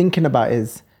going to be thinking about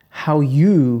is how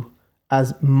you,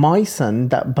 as my son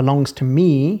that belongs to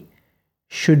me,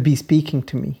 should be speaking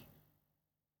to me.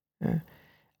 Yeah.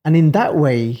 And in that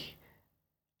way,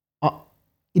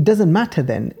 it doesn't matter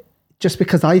then. Just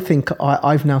because I think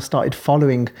I've now started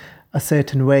following a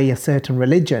certain way, a certain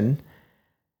religion,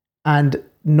 and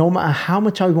no matter how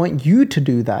much I want you to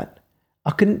do that,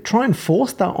 I can try and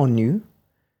force that on you,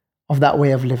 of that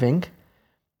way of living.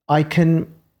 I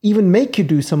can even make you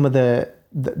do some of the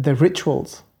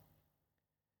rituals.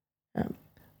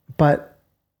 But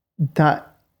that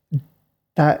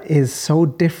is so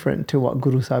different to what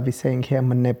Guru Sahib is saying here,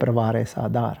 Manai Paaveh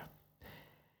Sadar.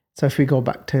 So if we go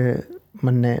back to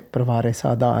Manai Paaveh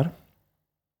Sadar,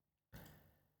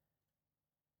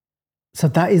 so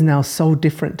that is now so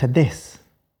different to this.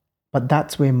 But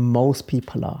that's where most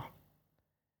people are.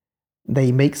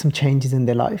 They make some changes in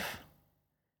their life.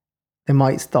 They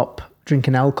might stop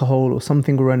drinking alcohol or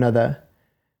something or another.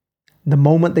 The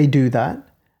moment they do that,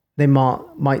 they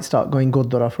might start going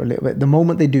Gurdwara for a little bit. The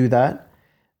moment they do that,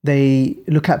 they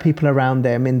look at people around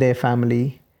them in their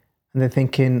family and they're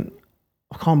thinking,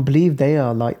 I can't believe they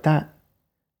are like that.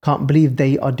 Can't believe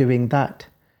they are doing that.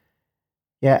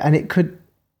 Yeah, and it could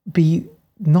be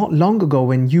not long ago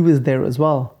when you was there as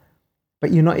well,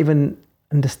 but you're not even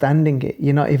understanding it.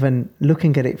 You're not even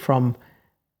looking at it from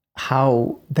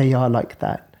how they are like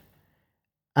that.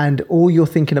 And all you're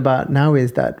thinking about now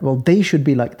is that, well, they should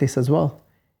be like this as well.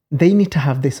 They need to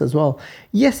have this as well.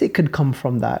 Yes, it could come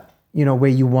from that, where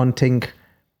you want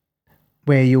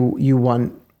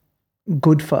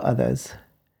good for others.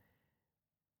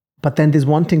 But then there's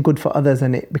wanting good for others,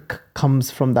 and it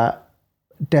comes from that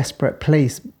desperate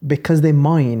place because they're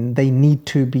mine. They need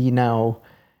to be now,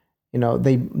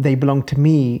 they belong to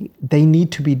me. They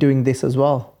need to be doing this as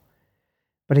well.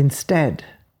 But instead,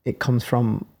 it comes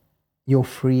from, you're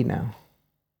free now.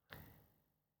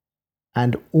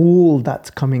 And all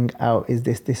that's coming out is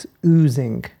this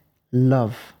oozing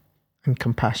love and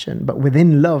compassion. But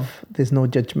within love, there's no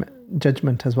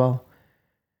judgment as well.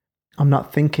 I'm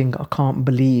not thinking, I can't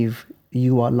believe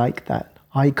you are like that.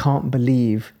 I can't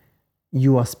believe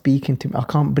you are speaking to me. I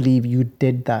can't believe you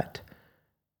did that.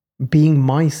 Being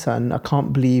my son, I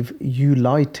can't believe you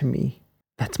lied to me.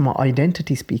 That's my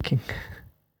identity speaking.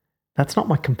 That's not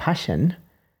my compassion.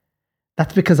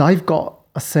 That's because I've got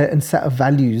a certain set of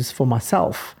values for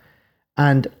myself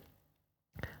and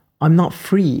I'm not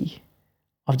free.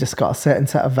 I've just got a certain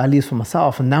set of values for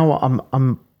myself, and now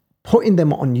I'm putting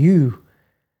them on you,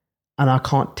 and I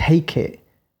can't take it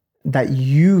that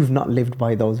you've not lived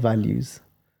by those values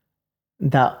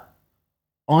that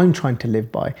I'm trying to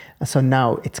live by. And so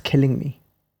now it's killing me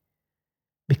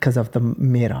because of the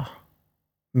mera.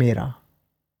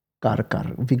 Kar.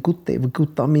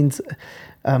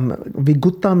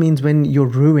 Vigutta means when you're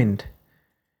ruined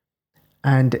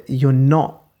and you're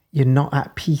not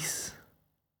at peace.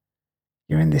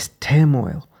 You're in this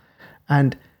turmoil,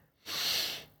 and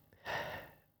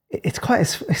it's quite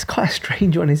a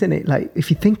strange one, isn't it? Like, if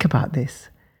you think about this,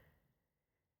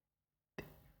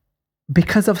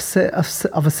 because of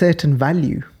a certain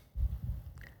value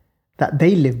that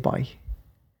they live by,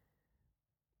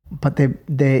 but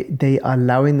they are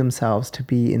allowing themselves to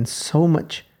be in so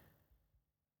much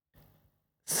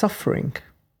suffering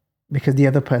because the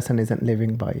other person isn't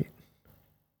living by it.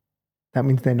 That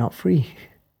means they're not free.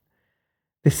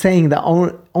 They're saying that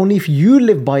only if you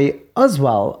live by it as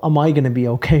well am I going to be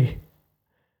okay.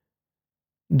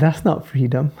 That's not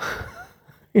freedom.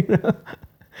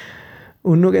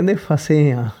 ਉਹਨੂੰ ਕਹਿੰਦੇ ਫਸੇ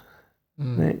ਆ,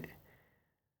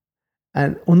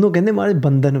 and ਉਹਨੂੰ ਕਹਿੰਦੇ ਮਾਰੇ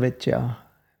ਬੰਧਨ ਵਿੱਚ ਆ.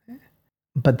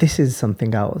 But this is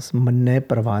something else. Manai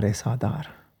Paaveh Sadar.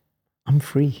 I'm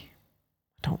free.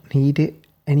 I don't need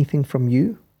anything from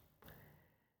you.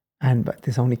 But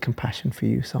there's only compassion for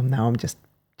you. So now I'm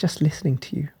just listening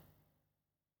to you.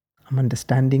 I'm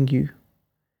understanding you.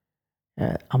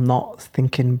 I'm not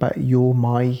thinking, but you're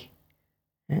my.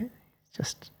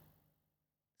 Just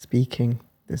speaking.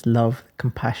 There's love,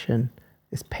 compassion,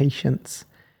 there's patience.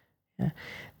 Yeah.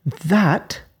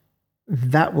 That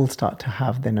will start to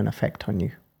have then an effect on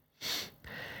you.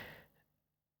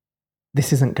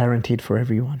 This isn't guaranteed for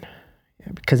everyone,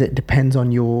 because it depends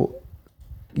on your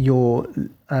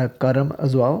karam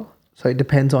as well. So it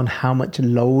depends on how much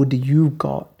load you've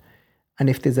got and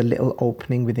if there's a little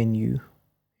opening within you.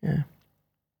 Yeah.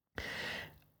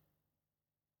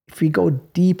 If we go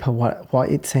deeper, what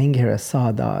it's saying here is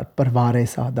Sadar, Parvare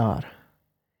Sadar.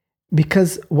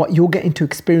 Because what you're getting to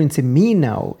experience in me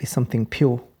now is something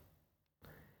pure.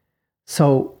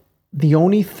 So the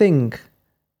only thing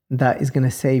that is going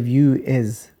to save you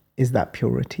is that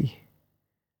purity.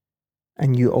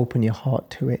 And you open your heart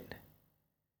to it.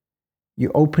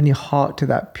 You open your heart to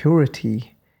that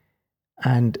purity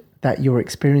and that you're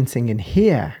experiencing in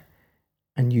here,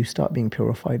 and you start being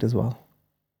purified as well.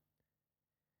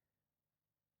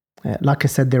 Like I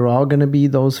said, there are going to be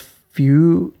those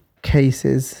few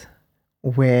cases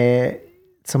where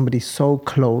somebody's so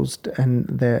closed and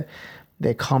their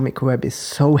karmic web is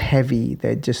so heavy,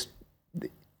 it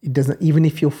doesn't, even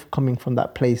if you're coming from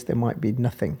that place, there might be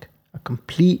nothing, a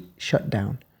complete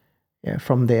shutdown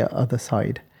from the other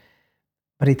side.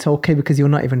 But it's okay because you're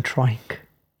not even trying.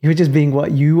 You're just being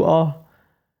what you are.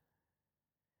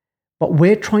 But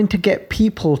we're trying to get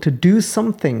people to do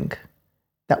something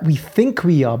that we think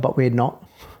we are, but we're not.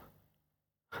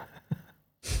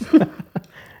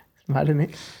 Mad, isn't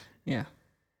it? Yeah.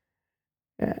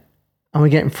 Yeah. And we're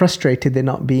getting frustrated they're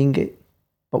not being it.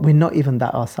 But we're not even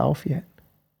that ourselves yet.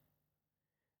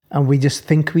 And we just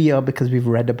think we are because we've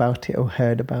read about it or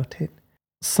heard about it.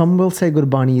 Some will say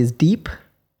Gurbani is deep,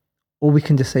 or we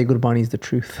can just say Gurbani is the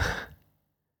truth.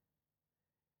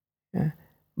 Yeah.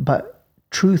 But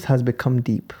truth has become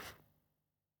deep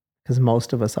because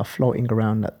most of us are floating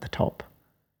around at the top.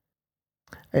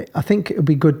 I think it would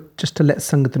be good just to let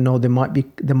Sangat know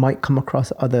they might come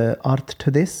across other art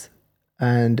to this,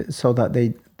 and so that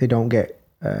they don't get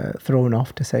thrown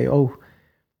off to say, oh,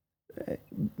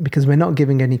 because we're not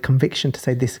giving any conviction to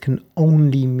say this can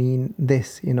only mean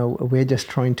this. We're just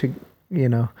trying to,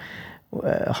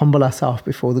 humble ourselves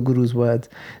before the Guru's words.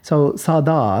 So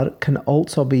Sadar can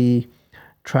also be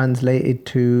translated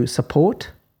to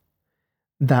support.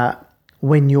 That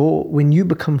when you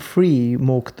become free,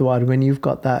 Moktwar, when you've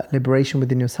got that liberation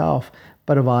within yourself,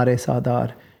 Parvare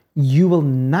Sadar, you will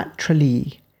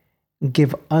naturally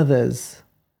give others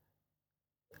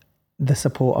the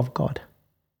support of God.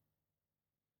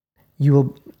 You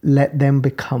will let them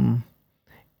become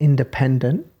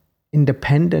independent.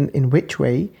 Independent in which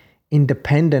way?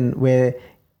 Independent where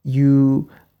you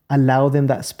allow them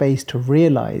that space to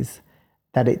realize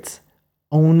that it's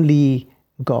only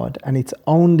God and it's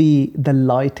only the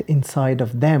light inside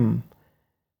of them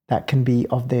that can be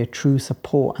of their true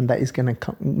support, and that is going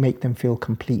to make them feel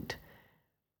complete.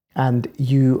 And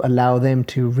you allow them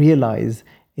to realize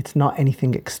it's not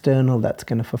anything external that's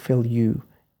going to fulfill you.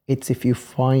 It's if you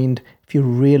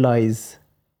realize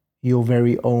your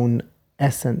very own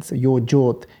essence, your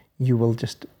jyot, you will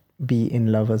just be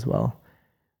in love as well.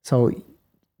 So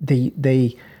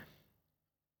they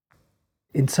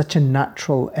in such a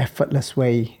natural, effortless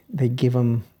way, they give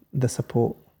them the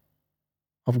support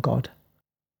of God.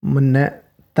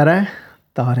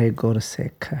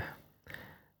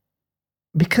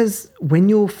 Because when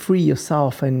you're free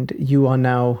yourself and you are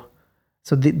now,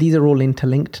 so these are all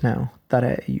interlinked now.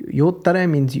 Your tare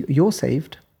means you're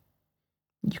saved.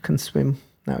 You can swim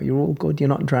now. You're all good. You're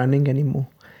not drowning anymore.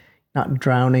 Not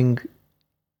drowning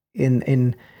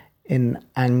in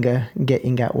anger,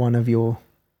 getting at one of your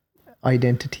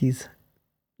identities.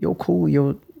 You're cool.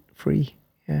 You're free.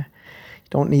 Yeah, you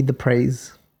don't need the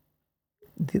praise.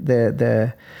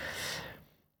 The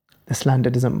slander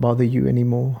doesn't bother you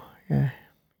anymore. Yeah,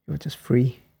 you're just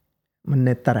free.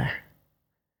 Manne tare.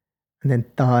 And then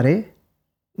tare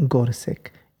gorsik.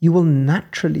 You will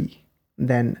naturally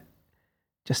then,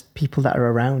 just people that are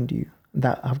around you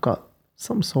that have got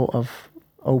some sort of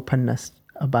openness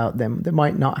about them, they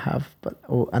might not have,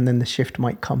 and then the shift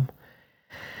might come.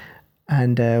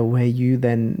 And where you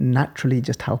then naturally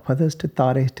just help others to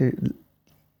tare, to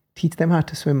teach them how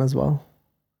to swim as well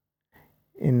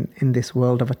in this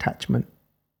world of attachment.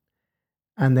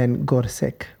 And then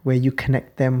gorsik, where you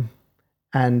connect them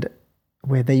and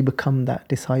where they become that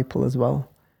disciple as well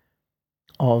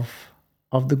of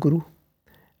the Guru,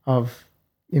 of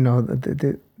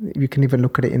you can even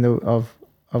look at it of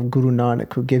Guru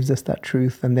Nanak, who gives us that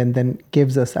truth and then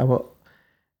gives us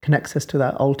connects us to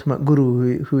that ultimate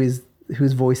Guru whose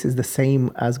voice is the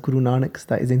same as Guru Nanak's,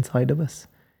 that is inside of us,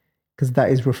 because that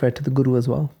is referred to the Guru as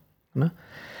well.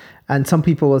 And some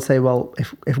people will say, well,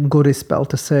 if Guru is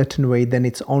spelt a certain way, then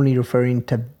it's only referring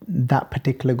to that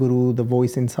particular Guru, the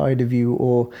voice inside of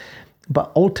you,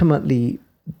 but ultimately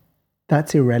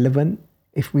that's irrelevant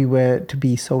if we were to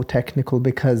be so technical,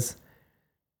 because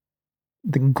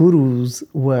the Guru's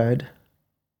word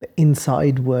the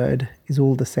inside word is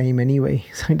all the same anyway.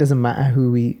 So it doesn't matter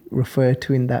who we refer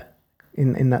to in that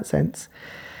sense.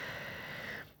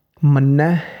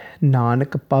 Manai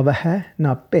Nanak Paaveh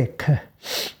na Pekh.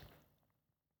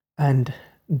 And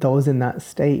those in that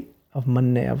state of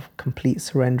manai, of complete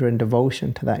surrender and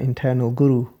devotion to that internal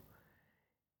guru,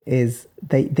 is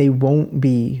they won't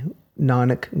be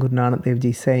Nanak, Guru Nanak Dev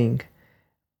Ji saying,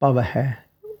 Paaveh.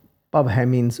 Paaveh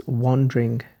means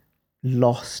wandering,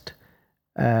 lost,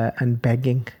 and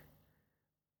begging.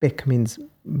 Pekh means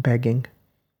begging.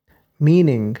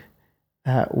 Meaning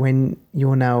that when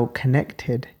you're now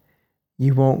connected,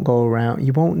 you won't go around,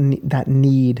 you won't need that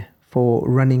need for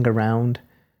running around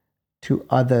to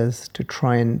others to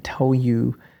try and tell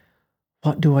you,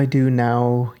 what do I do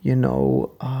now?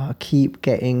 Keep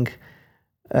getting,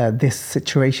 this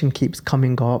situation keeps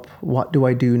coming up. What do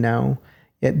I do now?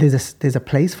 Yeah, there's a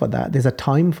place for that. There's a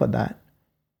time for that.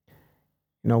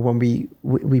 When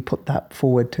we put that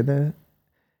forward to the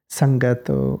Sangat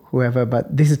or whoever,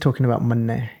 but this is talking about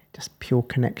manai, just pure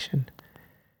connection.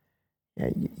 Yeah,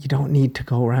 you don't need to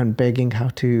go around begging how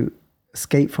to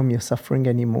escape from your suffering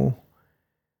anymore.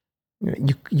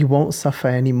 You won't suffer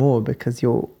anymore because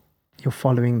you're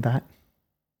following that.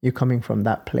 You're coming from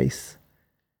that place,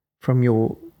 from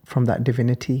that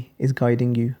divinity is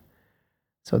guiding you.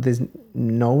 So there's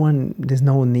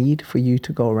no need for you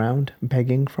to go around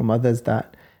begging from others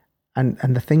that, and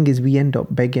the thing is, we end up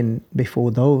begging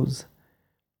before those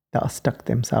that are stuck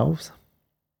themselves,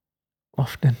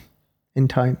 often in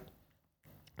time.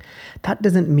 That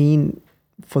doesn't mean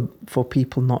for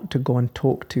people not to go and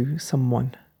talk to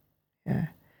someone. Yeah.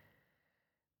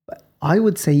 But I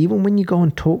would say even when you go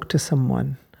and talk to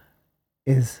someone,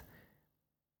 is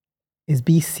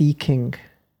be seeking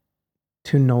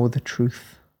to know the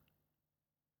truth.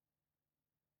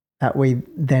 That way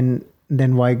then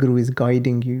Waheguru is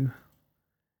guiding you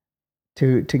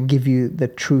to give you the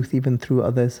truth even through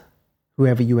others,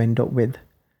 whoever you end up with.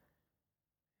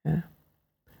 Yeah.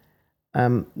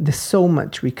 There's so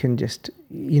much we can just,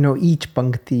 each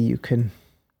bhakti you can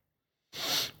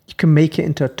make it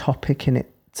into a topic in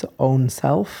its own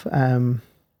self. But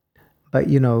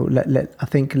I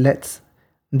think let's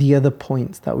the other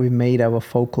points that we've made our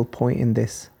focal point in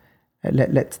this.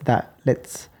 Let's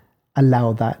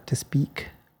allow that to speak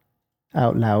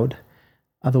out loud.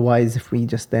 Otherwise, if we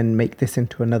just then make this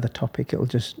into another topic, it'll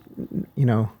just,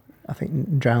 I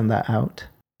think drown that out.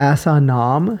 Aisa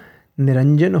naam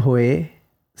niranjan hoye,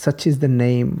 such is the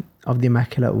name of the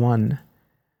Immaculate One.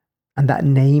 And that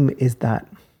name is that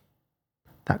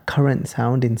current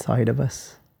sound inside of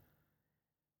us,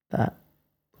 that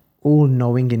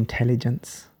all-knowing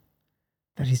intelligence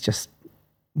that is just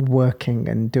working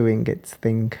and doing its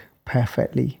thing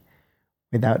perfectly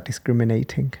without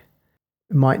discriminating.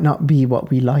 It might not be what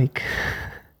we like,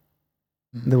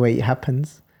 the way it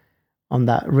happens on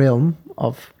that realm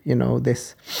of,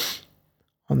 this,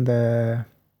 on that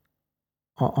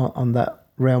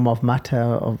realm of matter,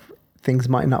 of things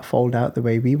might not fold out the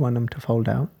way we want them to fold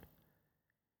out,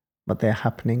 but they're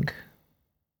happening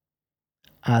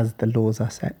as the laws are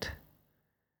set.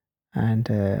 And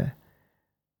the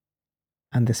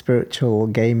spiritual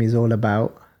game is all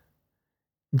about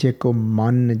Jeko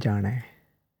man jane.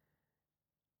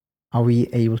 Are we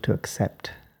able to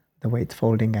accept the way it's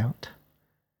folding out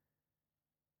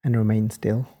and remain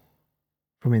still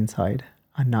from inside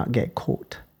and not get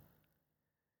caught?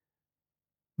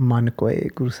 Man koe,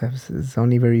 Guru Sahib says, there's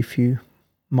only very few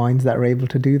minds that are able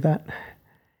to do that,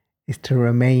 is to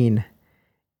remain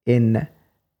in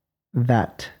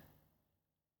that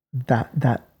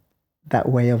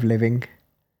way of living,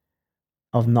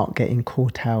 of not getting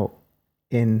caught out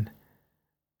in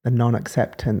the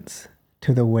non-acceptance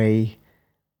to the way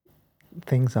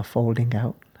things are folding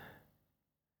out.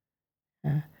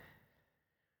 Yeah.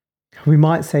 We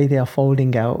might say they are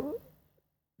folding out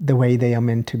the way they are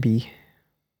meant to be.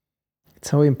 It's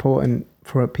so important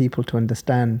for people to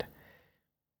understand.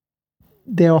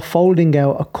 They are folding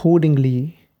out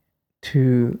accordingly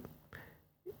to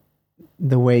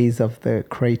the ways of the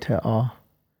Creator are,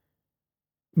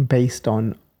 based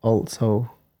on also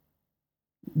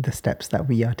the steps that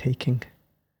we are taking.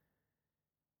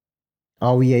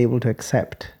 Are we able to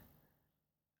accept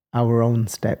our own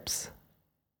steps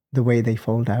the way they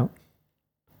fold out?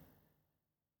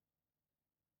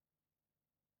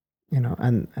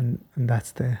 And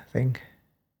that's the thing.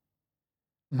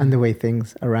 And the way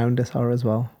things around us are as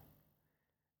well.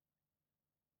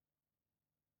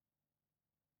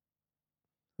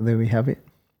 There we have it.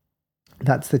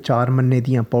 That's the Char Manne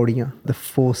Diyan Paudiyaan, the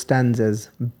 4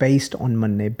 stanzas based on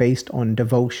Manne, based on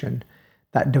devotion.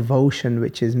 That devotion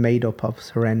which is made up of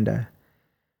surrender.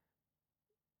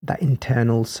 that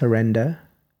internal surrender,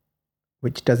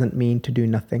 which doesn't mean to do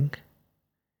nothing.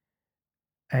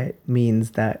 It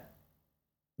means that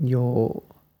you're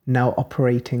now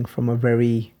operating from a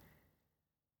very,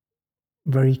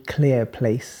 very clear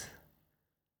place,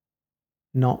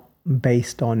 not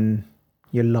based on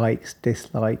your likes,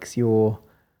 dislikes, your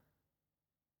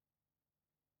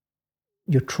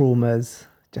traumas,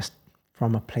 just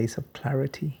from a place of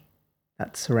clarity.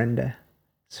 That's surrender.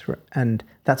 And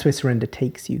that's where surrender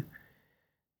takes you,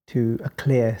 to a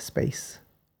clear space.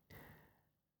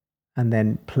 And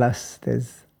then plus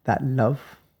there's that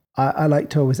love. I like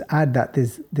to always add that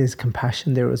there's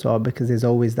compassion there as well, because there's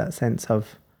always that sense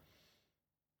of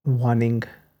wanting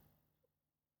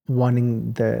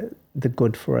the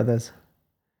good for others.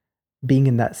 Being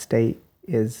in that state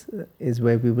is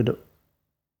where we would,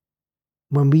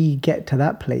 when we get to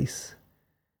that place,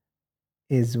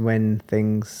 is when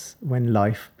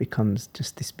life becomes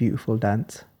just this beautiful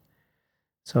dance.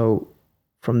 So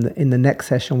in the next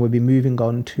session, we'll be moving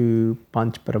on to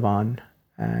Panch Pravan,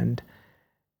 and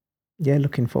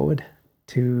looking forward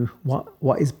to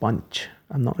what is Panch.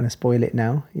 I'm not going to spoil it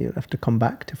now. You'll have to come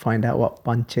back to find out what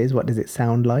Panch is. What does it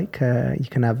sound like? You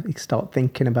can start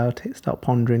thinking about it, start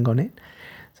pondering on it.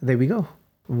 So there we go.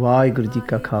 Vaheguru Ji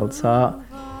Ka Khalsa,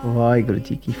 Vaheguru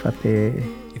Ji Ki Fateh.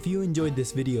 If you enjoyed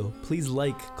this video, please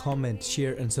like, comment,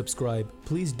 share and subscribe.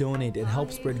 Please donate and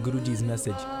help spread Guruji's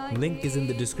message. Link is in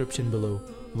the description below.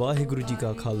 Vaheguru Ji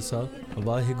Ka Khalsa,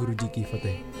 Vaheguru Ji Ki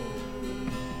Fateh.